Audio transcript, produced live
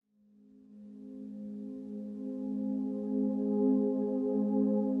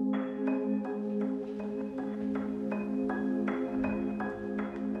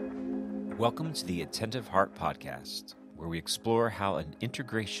Welcome to the Attentive Heart Podcast, where we explore how an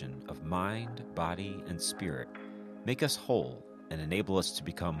integration of mind, body, and spirit make us whole and enable us to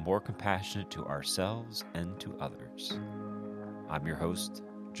become more compassionate to ourselves and to others. I'm your host,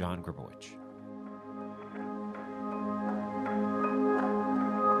 John Gribowich.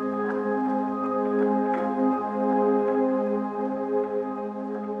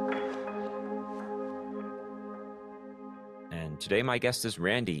 Today, my guest is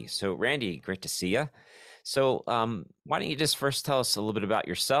Randy. So, Randy, great to see you. So, why don't you just first tell us a little bit about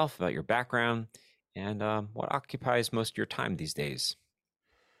yourself, about your background, and what occupies most of your time these days?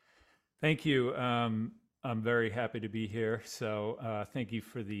 Thank you. I'm very happy to be here. So, thank you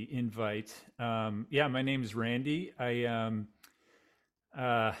for the invite. My name is Randy. I'll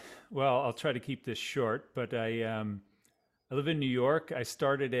try to keep this short, but I live in New York. I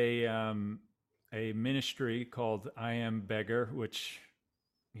started a ministry called I Am Beggar, which,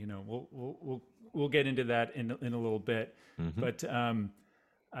 we'll get into that in a little bit. Mm-hmm. But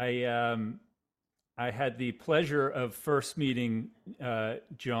I had the pleasure of first meeting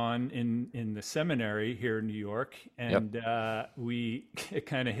John in the seminary here in New York, and we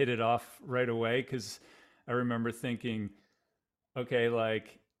kind of hit it off right away because I remember thinking, okay,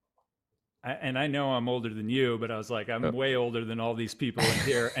 and I know I'm older than you, but I was like, I'm way older than all these people in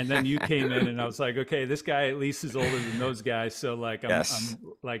here. And then you came in and I was like, okay, this guy at least is older than those guys. So I'm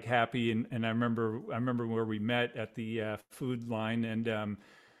like happy. And I remember where we met at the food line. And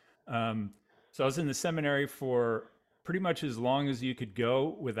so I was in the seminary for pretty much as long as you could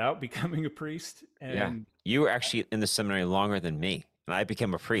go without becoming a priest. And you were actually in the seminary longer than me. And I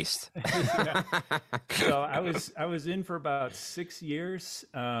became a priest. So I was in for about 6 years.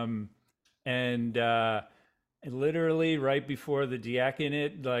 And literally right before the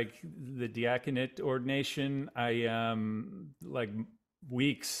diaconate, the diaconate ordination, I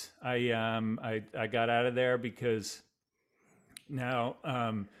weeks, I got out of there because now,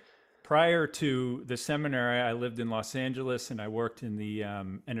 prior to the seminary, I lived in Los Angeles and I worked in the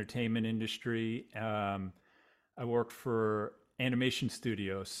entertainment industry. I worked for animation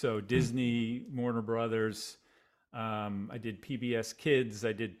studios, so Disney, Warner Brothers. I did PBS Kids,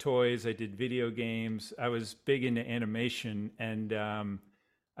 I did toys, I did video games. I was big into animation, and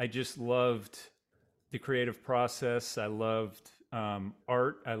I just loved the creative process. I loved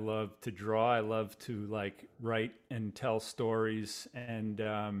art. I loved to draw. I loved to write and tell stories, and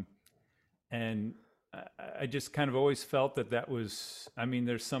I just kind of always felt that was. I mean,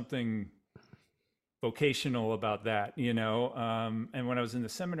 there's something vocational about that, And when I was in the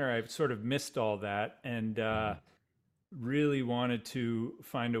seminary, I sort of missed all that, and really wanted to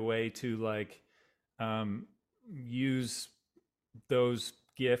find a way to use those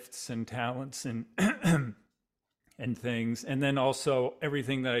gifts and talents and and things, and then also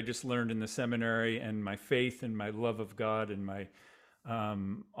everything that I just learned in the seminary and my faith and my love of God and my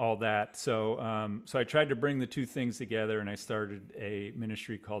all that. So I tried to bring the two things together, and I started a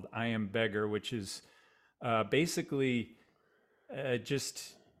ministry called I Am Beggar, which is basically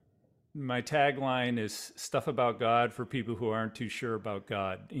just my tagline is stuff about God for people who aren't too sure about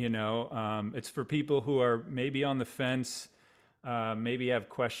God. It's for people who are maybe on the fence, maybe have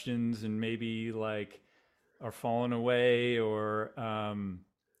questions, and maybe are falling away or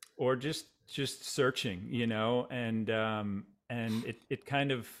just searching, and it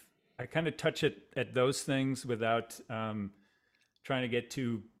kind of, I kind of touch it at those things without trying to get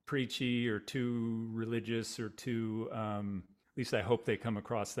too preachy or too religious or too, at least I hope they come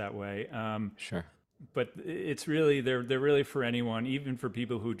across that way. Sure. But it's really, they're really for anyone, even for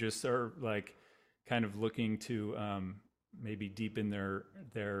people who just are kind of looking to maybe deepen their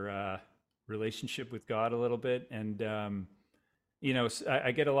relationship with God a little bit. And,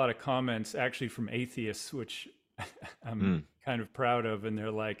 I get a lot of comments actually from atheists, which I'm kind of proud of. And they're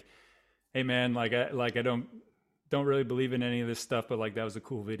like, hey man, I don't really believe in any of this stuff, but that was a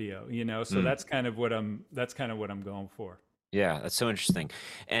cool video, So that's kind of what I'm going for. Yeah, that's so interesting.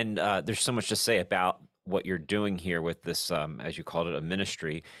 And there's so much to say about what you're doing here with this, as you called it, a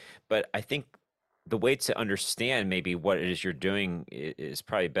ministry. But I think the way to understand maybe what it is you're doing is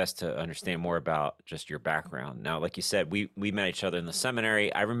probably best to understand more about just your background. Now, like you said, we met each other in the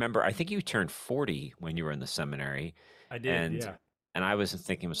seminary. I remember, I think you turned 40 when you were in the seminary. I did, yeah. And I was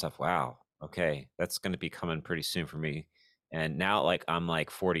thinking to myself, wow, okay, that's going to be coming pretty soon for me. And now I'm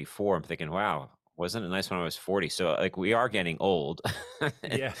 44, I'm thinking, wow, wasn't it nice when I was 40? So we are getting old.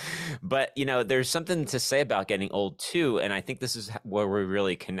 Yeah. But there's something to say about getting old too. And I think this is where we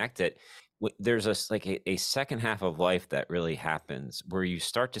really connect it. There's a second half of life that really happens where you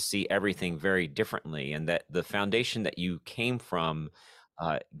start to see everything very differently, and that the foundation that you came from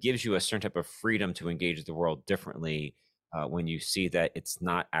gives you a certain type of freedom to engage the world differently when you see that it's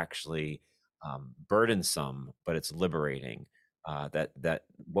not actually burdensome, but it's liberating. That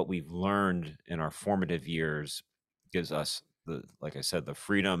what we've learned in our formative years gives us the, like I said, the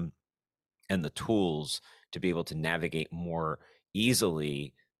freedom and the tools to be able to navigate more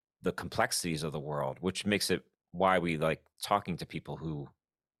easily the complexities of the world, which makes it why we like talking to people who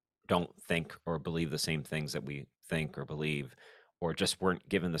don't think or believe the same things that we think or believe, or just weren't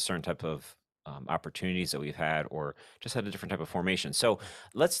given the certain type of opportunities that we've had, or just had a different type of formation. So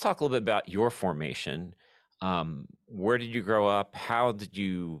let's talk a little bit about your formation. Where did you grow up? How did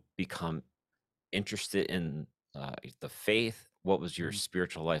you become interested in the faith? What was your Mhm.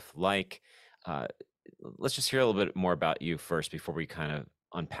 spiritual life like? Uh, let's just hear a little bit more about you first before we kind of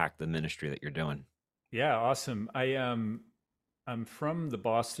unpack the ministry that you're doing. Yeah, awesome. I'm from the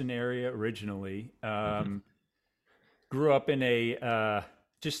Boston area originally. Hmm. Grew up in a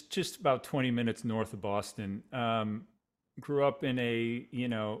just about 20 minutes north of Boston. Grew up in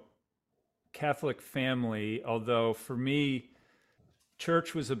a, Catholic family, although for me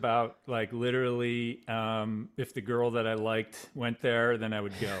church was about like literally if the girl that I liked went there, then I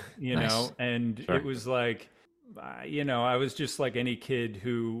would go, Nice. and it Sure. was like, I was just like any kid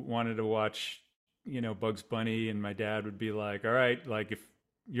who wanted to watch, Bugs Bunny, and my dad would be like, all right, like if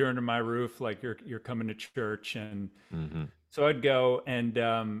you're under my roof, like you're coming to church. And Hmm. so I'd go,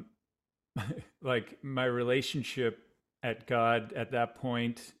 and like my relationship at God at that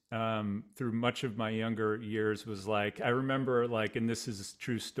point, through much of my younger years, was like, I remember, like, and this is a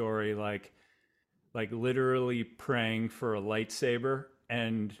true story, like literally praying for a lightsaber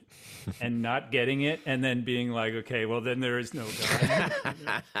and not getting it, and then being like, okay, well then there is no God.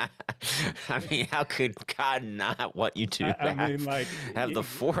 I mean, how could God not want you to I mean, like, have the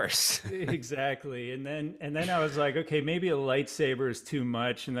force? exactly. And then I was like, okay, maybe a lightsaber is too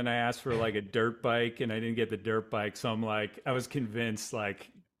much. And then I asked for like a dirt bike, and I didn't get the dirt bike. So I'm like, I was convinced, like,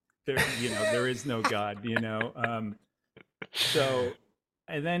 there is no God, so,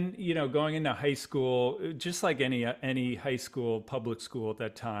 and then, going into high school, just like any high school, public school at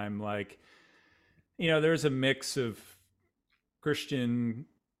that time, like, there's a mix of Christian,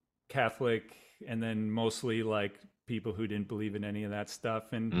 Catholic, and then mostly like people who didn't believe in any of that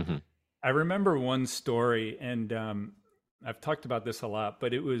stuff. And Hmm. I remember one story, and I've talked about this a lot,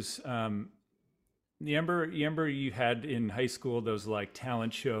 but it was, you remember you had in high school those like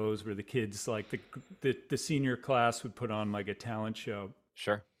talent shows where the kids, like the senior class, would put on like a talent show.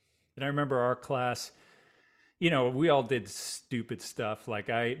 Sure. And I remember our class, we all did stupid stuff. Like,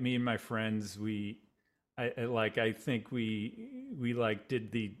 me and my friends, I think we like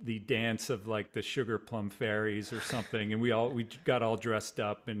did the dance of like the sugar plum fairies or something, and we got all dressed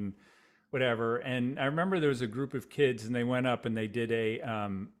up and whatever. And I remember there was a group of kids, and they went up and they did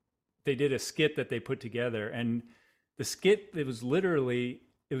a skit that they put together. And the skit, it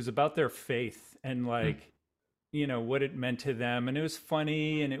was about their faith, and Mm. like, what it meant to them. And it was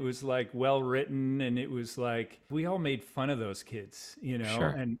funny, and it was like well written, and it was like we all made fun of those kids,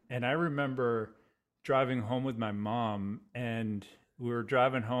 Sure. and I remember driving home with my mom, and we were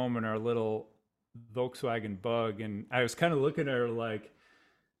driving home in our little Volkswagen Bug, and I was kind of looking at her like,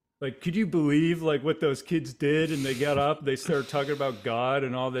 could you believe like what those kids did? And they got up, they started talking about God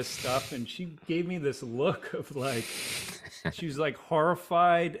and all this stuff, and she gave me this look of like, she was like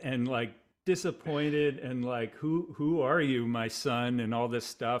horrified and like disappointed, and like, who are you, my son, and all this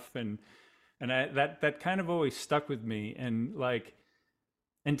stuff. And that kind of always stuck with me. And like,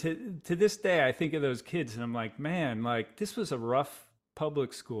 and to this day I think of those kids, and I'm like, man, like this was a rough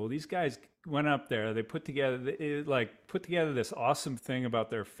public school. These guys went up there, they put together this awesome thing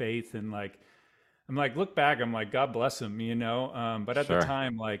about their faith. And like, I'm like, look back, I'm like, God bless them, but at the Sure.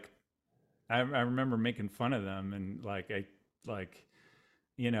 time, like, I remember making fun of them, and like, I like,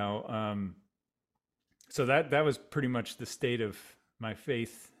 you know so that was pretty much the state of my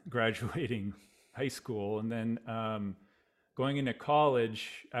faith graduating high school. And then, going into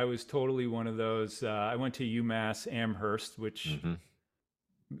college, I was totally one of those. I went to UMass Amherst, which, Hmm.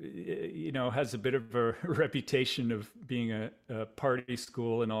 has a bit of a reputation of being a party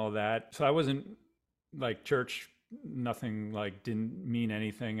school and all that. So I wasn't like church. Nothing, like, didn't mean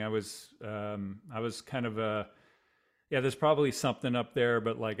anything. I was kind of a, yeah, there's probably something up there,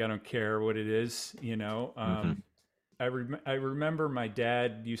 but like I don't care what it is. Hmm. I remember my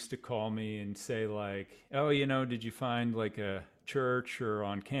dad used to call me and say like, "Oh, did you find like a church or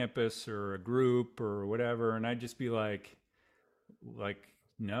on campus or a group or whatever?" And I'd just be like,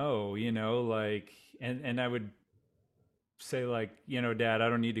 "No, like," and I would say like, "Dad, I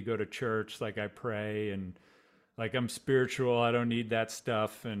don't need to go to church. Like, I pray, and like I'm spiritual, I don't need that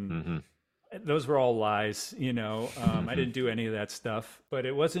stuff. And Mm-hmm. those were all lies, you know. I Mm-hmm. didn't do any of that stuff. But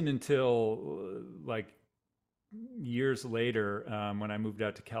it wasn't until like years later, when I moved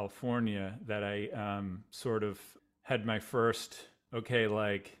out to California, that I sort of had my first, okay,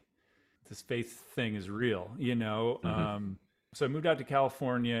 like this faith thing is real, you know. Mm-hmm. So I moved out to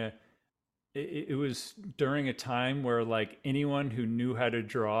California. It was during a time where like anyone who knew how to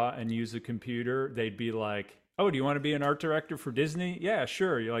draw and use a computer, they'd be like, "Oh, do you want to be an art director for Disney? Yeah,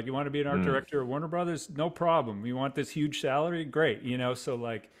 sure." You're like, "You want to be an art Mm. director at Warner Brothers? No problem. You want this huge salary? Great." You know, so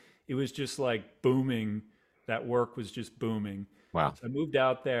like it was just like booming. That work was just booming. Wow. So I moved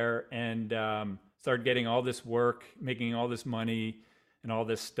out there and started getting all this work, making all this money and all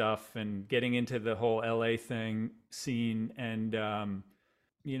this stuff, and getting into the whole LA thing scene. And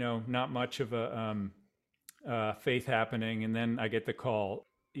you know, not much of a faith happening. And then I get the call: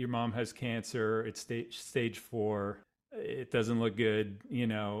 your mom has cancer. It's stage 4. It doesn't look good, you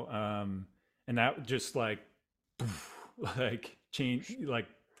know. And that just like, like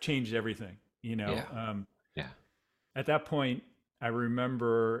changed everything, you know. Yeah. Yeah. At that point, I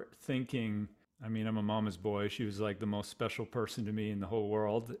remember thinking, I mean, I'm a mama's boy. She was like the most special person to me in the whole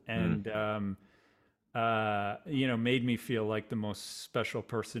world. Mm. And, you know, made me feel like the most special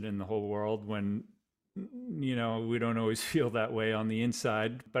person in the whole world when, you know, we don't always feel that way on the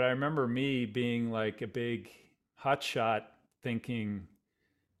inside. But I remember me being like a big hotshot thinking,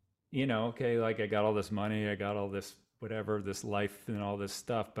 you know, okay, like I got all this money, I got all this whatever, this life and all this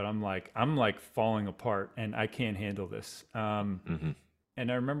stuff, but I'm like falling apart and I can't handle this. Mm-hmm.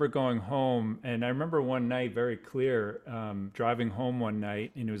 And I remember going home, and I remember one night very clear, driving home one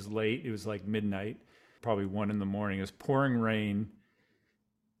night, and it was late. It was like midnight, probably 1 in the morning. It was pouring rain.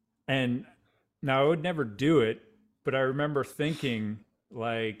 And now I would never do it, but I remember thinking,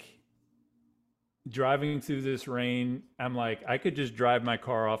 like, driving through this rain, I'm like, I could just drive my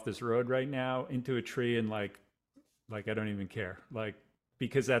car off this road right now into a tree and like I don't even care. Like,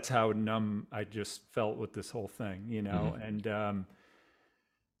 because that's how numb I just felt with this whole thing, you Mm-hmm. know? And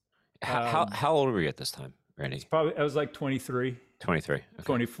How old were you at this time, it's Randy? probably, I was like 23, 23. Okay.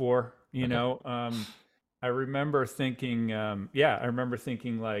 24, you Okay. know? I remember thinking, yeah, I remember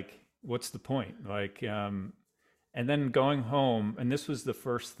thinking like, what's the point? Like, and then going home, and this was the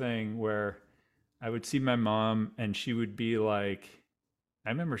first thing where I would see my mom and she would be like, I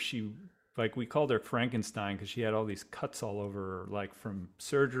remember she, like, we called her Frankenstein because she had all these cuts all over her, like from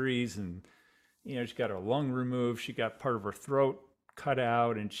surgeries. And, you know, she got her lung removed. She got part of her throat cut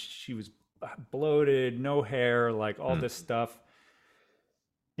out and she was bloated, no hair, like all Mm. this stuff.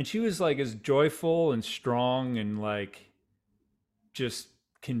 And she was like as joyful and strong and like just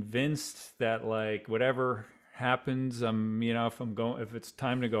convinced that like whatever happens, I'm, you know, if I'm going, if it's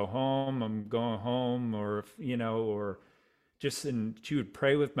time to go home, I'm going home. Or if, you know, or just, and she would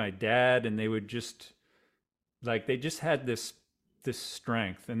pray with my dad and they would just like, they just had this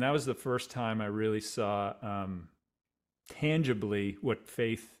strength. And that was the first time I really saw tangibly what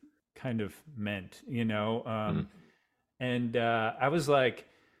faith kind of meant, you know. Mm. And I was like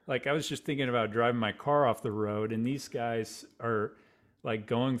I was just thinking about driving my car off the road, and these guys are like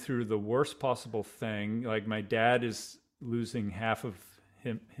going through the worst possible thing. Like my dad is losing half of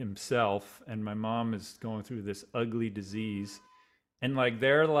himself, and my mom is going through this ugly disease, and like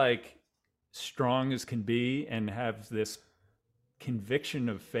they're like strong as can be and have this conviction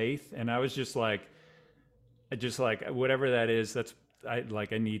of faith. And I was just like whatever that is, that's, I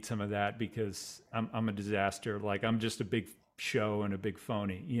like, I need some of that because I'm a disaster. Like I'm just a big show and a big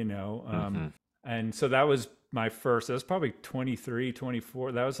phony, you know. Mm-hmm. And so that was my first. That was probably 23,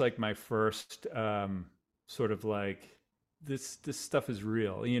 24. That was like my first sort of like, this stuff is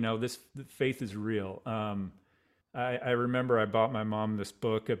real, you know. This faith is real. I remember I bought my mom this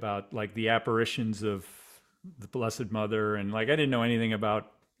book about like the apparitions of the Blessed Mother, and like I didn't know anything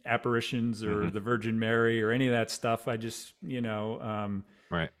about apparitions Mm-hmm. or the Virgin Mary or any of that stuff. I just, you know,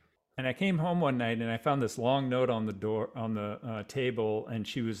 Right. and I came home one night and I found this long note on the door, on the table, and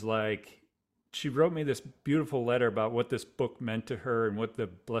she was like, she wrote me this beautiful letter about what this book meant to her and what the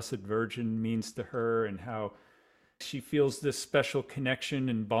Blessed Virgin means to her, and how she feels this special connection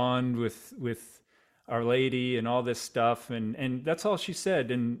and bond with Our Lady and all this stuff. And that's all she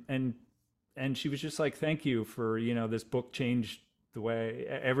said. And she was just like, thank you for, you know, this book changed the way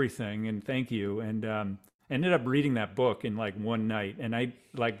everything, and thank you. And ended up reading that book in like one night. And I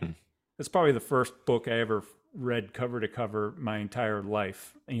like, Mm. that's probably the first book I ever read cover to cover my entire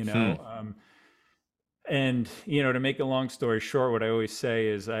life, you Hmm. know. And you know, to make a long story short, what I always say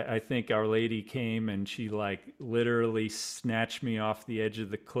is I think Our Lady came and she like literally snatched me off the edge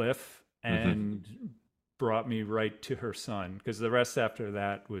of the cliff Mm-hmm. and brought me right to her son, because the rest after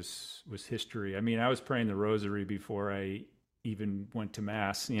that was history. I mean, I was praying the rosary before I even went to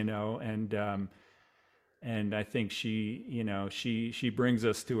mass, and I think she, she brings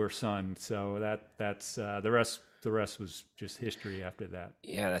us to her son. So that's the rest was just history after that.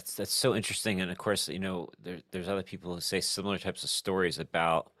 Yeah, that's so interesting. And of course, there's other people who say similar types of stories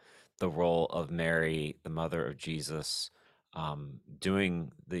about the role of Mary, the mother of Jesus,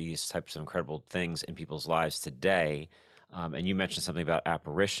 doing these types of incredible things in people's lives today. And you mentioned something about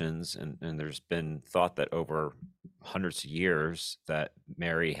apparitions, and there's been thought that over hundreds of years that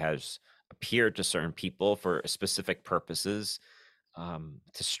Mary has appeared to certain people for specific purposes,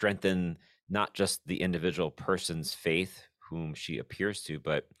 to strengthen not just the individual person's faith whom she appears to,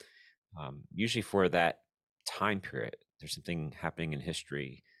 but usually for that time period. There's something happening in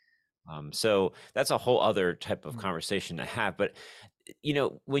history. So that's a whole other type of Mm. conversation to have. But,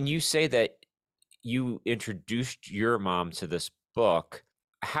 when you say that you introduced your mom to this book,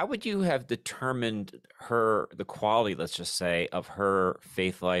 how would you have determined the quality, let's just say, of her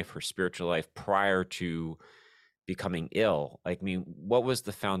faith life, her spiritual life prior to becoming ill? Like, I mean, what was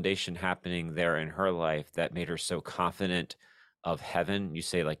the foundation happening there in her life that made her so confident of heaven? You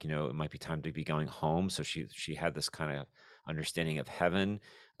say, like, it might be time to be going home. So she had this kind of understanding of heaven.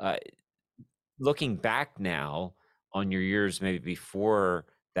 Uh, Looking back now on your years, maybe before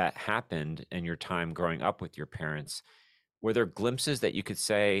that happened and your time growing up with your parents, were there glimpses that you could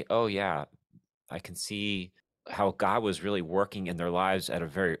say, oh, yeah, I can see how God was really working in their lives at a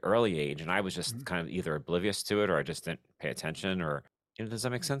very early age, and I was just Mhm. kind of either oblivious to it or I just didn't pay attention, or, does that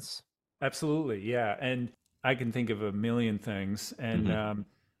make sense? Absolutely, yeah. And I can think of a million things, and Hmm.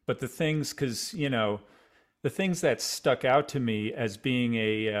 but the things, because the things that stuck out to me as being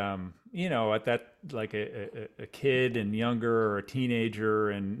at that, like a kid and younger, or a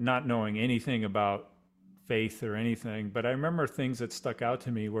teenager, and not knowing anything about faith or anything. But I remember things that stuck out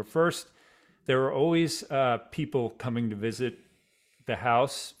to me were, first, there were always people coming to visit the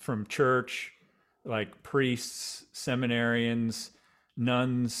house from church, like priests, seminarians,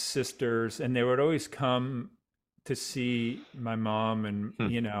 nuns, sisters, and they would always come to see my mom, and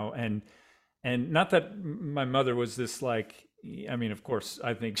Hmm. not that my mother was this, like, I mean, of course,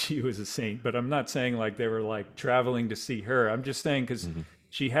 I think she was a saint, but I'm not saying like they were like traveling to see her. I'm just saying because Hmm.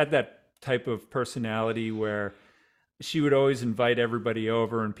 she had that type of personality where she would always invite everybody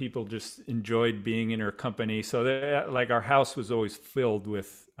over, and people just enjoyed being in her company. So that, like, our house was always filled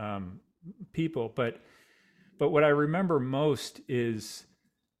with people. But what I remember most is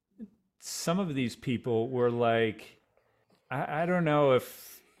some of these people were like, I don't know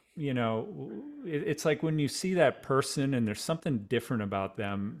if, it's like when you see that person and there's something different about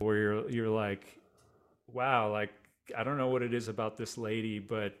them, where you're like, wow, like, I don't know what it is about this lady,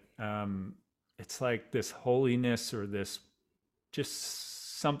 but it's like this holiness, or this,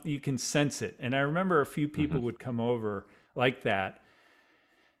 just something, you can sense it. And I remember a few Hmm. people would come over like that,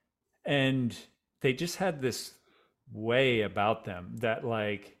 and they just had this way about them that,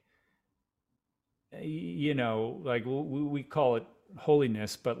 like, like we call it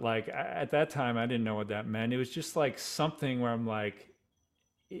holiness, but like, at that time I didn't know what that meant. It was just like something where I'm like,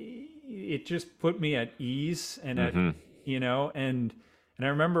 it just put me at ease, and Hmm. I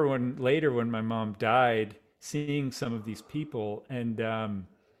remember when later, when my mom died, seeing some of these people, and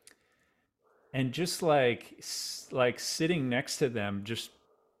just like sitting next to them, just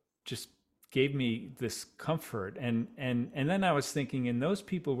gave me this comfort. And then I was thinking, and those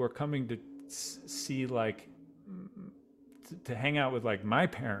people were coming to see, like, to hang out with, like, my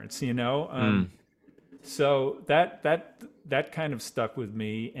parents, Mm. so that kind of stuck with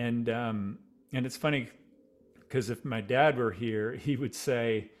me. And it's funny, because if my dad were here, he would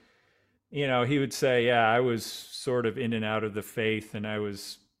say, yeah, I was sort of in and out of the faith, and I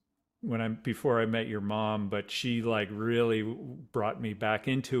was, before I met your mom, but she, like, really brought me back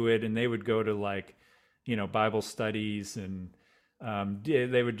into it. And they would go to, like, Bible studies, and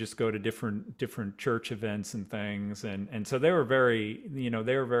they would just go to different church events and things. And so they were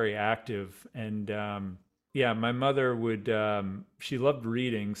very active. And yeah, my mother would, she loved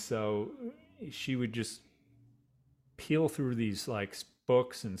reading, so she would just peel through these, like,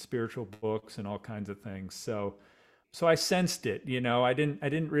 books and spiritual books and all kinds of things. So I sensed it. I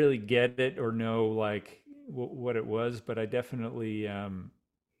didn't really get it or know, like, what it was, but I definitely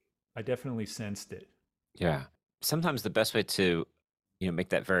sensed it. Yeah. Sometimes the best way to, make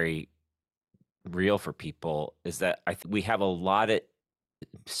that very real for people is that we have a lot of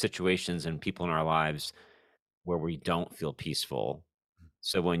situations and people in our lives where we don't feel peaceful.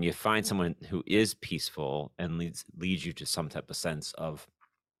 So when you find someone who is peaceful and leads you to some type of sense of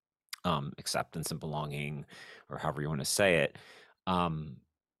acceptance and belonging, or however you want to say it, um,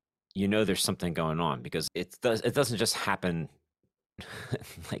 you know there's something going on, because it doesn't just happen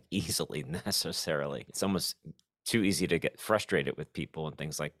like easily necessarily. It's almost too easy to get frustrated with people and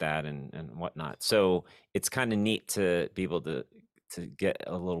things like that, and whatnot. So it's kind of neat to be able to get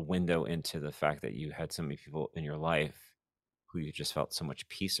a little window into the fact that you had so many people in your life who you just felt so much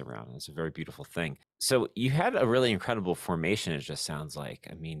peace around. It's a very beautiful thing. So you had a really incredible formation, it just sounds like.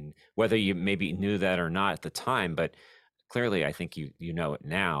 I mean, whether you maybe knew that or not at the time, but clearly I think you know it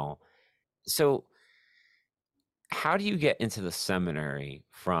now. So how do you get into the seminary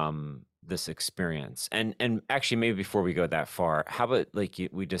from this experience? And actually, maybe before we go that far, how about like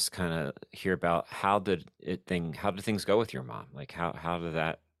we just kind of hear about how did things go with your mom? Like how did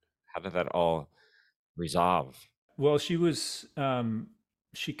that all resolve? Well, she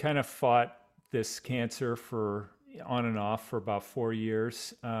kind of fought this cancer for on and off for about 4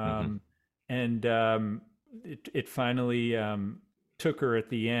 years. Hmm. And it finally took her at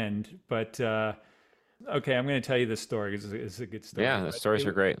the end. But okay, I'm going to tell you this story because it's a good story. Yeah, the But stories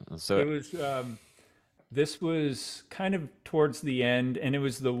are great. it So, was, this was kind of towards the end, and it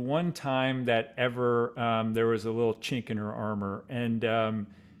was the one time that ever there was a little chink in her armor. And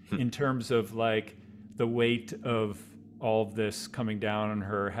in terms of like the weight of all of this coming down on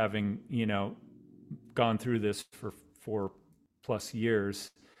her, having, gone through this for 4+ years.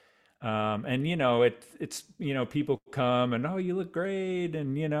 And it's people come and, oh, you look great,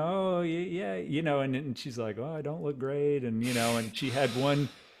 and oh, yeah, and she's like, oh, I don't look great, and and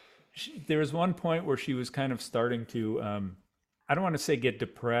there was one point where she was kind of starting to, I don't want to say get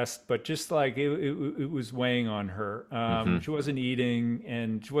depressed, but just like it was weighing on her. hmm. She wasn't eating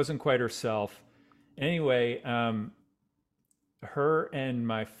and she wasn't quite herself. Anyway, her and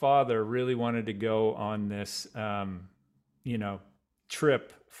my father really wanted to go on this, you know,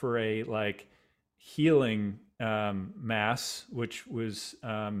 trip for a like healing mass, which was,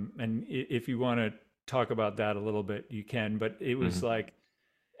 and if you want to talk about that a little bit, you can, but it was Hmm. like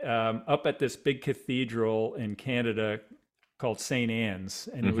up at this big cathedral in Canada called St. Anne's,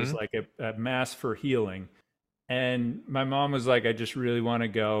 and it was Hmm. like a mass for healing. And my mom was like, I just really want to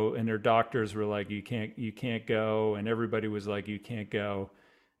go. And her doctors were like, you can't go. And everybody was like, you can't go.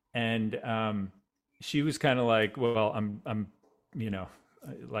 And she was kind of like, well, you know,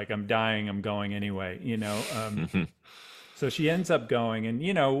 like I'm dying, I'm going anyway, Hmm. so she ends up going, and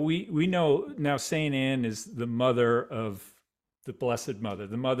we know now Saint Anne is the mother of the Blessed Mother,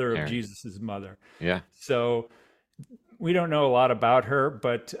 the mother of Aaron. Jesus's mother. Yeah. So we don't know a lot about her,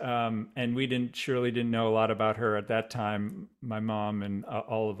 but and we didn't surely didn't know a lot about her at that time, my mom and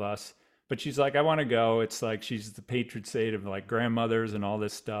all of us. But she's like, I want to go. It's like she's the patron saint of like grandmothers and all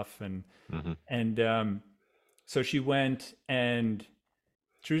this stuff, Hmm. and so she went, and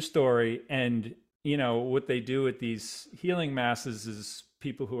true story. And what they do at these healing masses is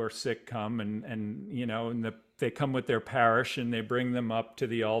people who are sick come, and they come with their parish, and they bring them up to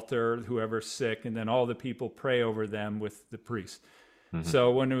the altar, whoever's sick, and then all the people pray over them with the priest. Hmm.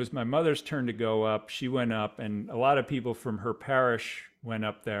 So when it was my mother's turn to go up, she went up, and a lot of people from her parish went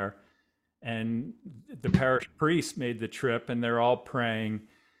up there, and the parish priest made the trip, and they're all praying,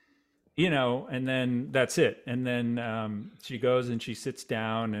 and then that's it. And then she goes and she sits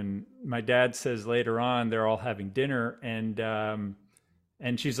down, and my dad says later on they're all having dinner,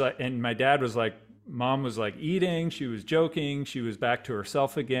 and she's like, and my dad was like, mom was like eating, she was joking, she was back to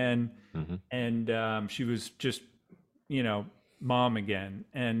herself again, Hmm. and she was just, you know, mom again.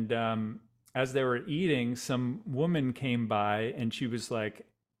 And as they were eating, some woman came by, and she was like,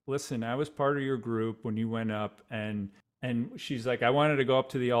 listen, I was part of your group when you went up, and she's like, I wanted to go up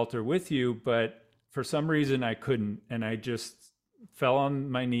to the altar with you, but for some reason I couldn't. And I just fell on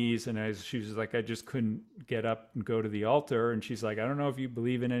my knees, and she was like, I just couldn't get up and go to the altar. And she's like, I don't know if you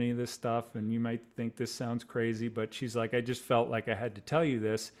believe in any of this stuff, and you might think this sounds crazy, but she's like, I just felt like I had to tell you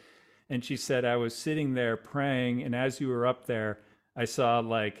this. And she said, I was sitting there praying, and as you were up there, I saw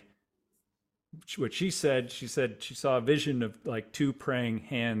like what she said she saw a vision of like two praying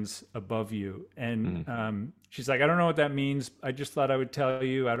hands above you. And Hmm. she's like, I don't know what that means, I just thought I would tell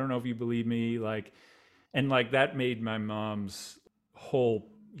you, I don't know if you believe me, like. And like that made my mom's whole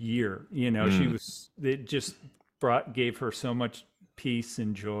year. She Hmm. was, it just gave her so much peace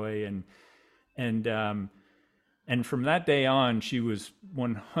and joy. And from that day on, she was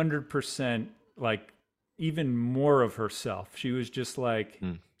 100% like even more of herself. She was just like,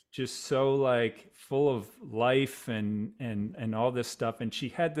 Hmm. just so like full of life and all this stuff. And she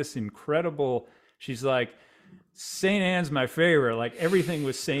had this incredible, she's like, Saint Anne's my favorite. Like everything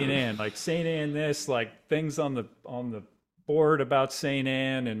was Saint Anne. Like Saint Anne this, like things on the board about St.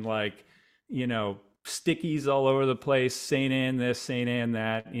 Anne and like, stickies all over the place, St. Anne this, St. Anne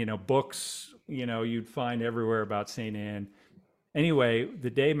that, books, you'd find everywhere about St. Anne. Anyway, the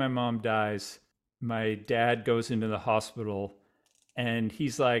day my mom dies, my dad goes into the hospital and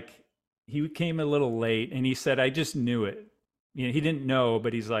he's like, he came a little late and he said, I just knew it. He didn't know,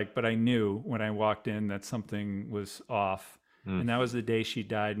 but he's like, but I knew when I walked in that something was off. And that was the day she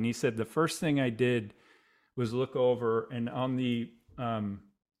died. And he said, the first thing I did was look over, and on the,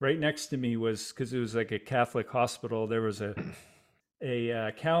 right next to me was, because it was like a Catholic hospital, there was a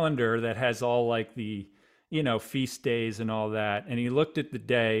calendar that has all like the, feast days and all that. And he looked at the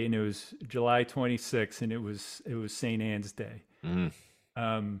day and it was July 26th and it was St. Anne's Day.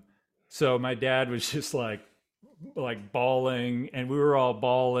 So my dad was just like bawling, and we were all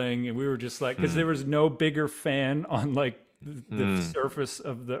bawling, and we were just like, because there was no bigger fan on like the surface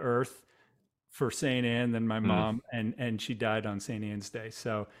of the earth for St. Anne than my mom, and she died on St. Anne's Day.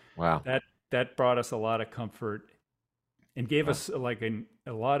 So Wow. that brought us a lot of comfort and gave us like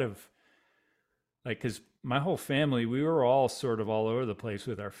a lot of like, because my whole family, we were all sort of all over the place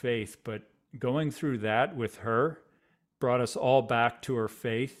with our faith, but going through that with her brought us all back to her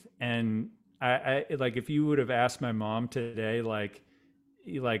faith. And I like, if you would have asked my mom today, like,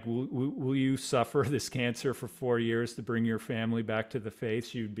 will you suffer this cancer for 4 years to bring your family back to the faith?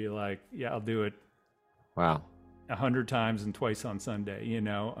 She would be like, yeah, I'll do it. Wow. 100 times and twice on Sunday,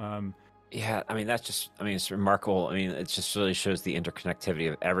 Yeah, I mean, it's remarkable. I mean, it just really shows the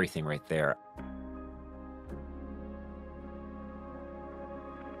interconnectivity of everything right there.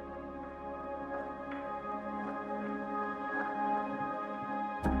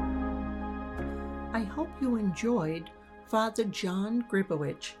 I hope you enjoyed Father John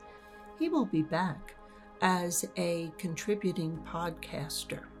Gribowich. He will be back as a contributing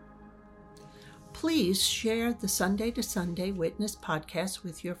podcaster. Please share the Sunday to Sunday Witness podcast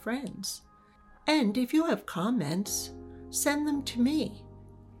with your friends. And if you have comments, send them to me,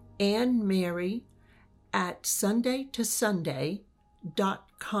 Anne Mary at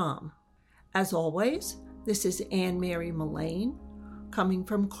sundaytosunday.com. As always, this is Anne Mary Mullane coming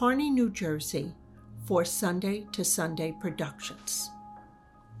from Kearney, New Jersey, for Sunday to Sunday Productions.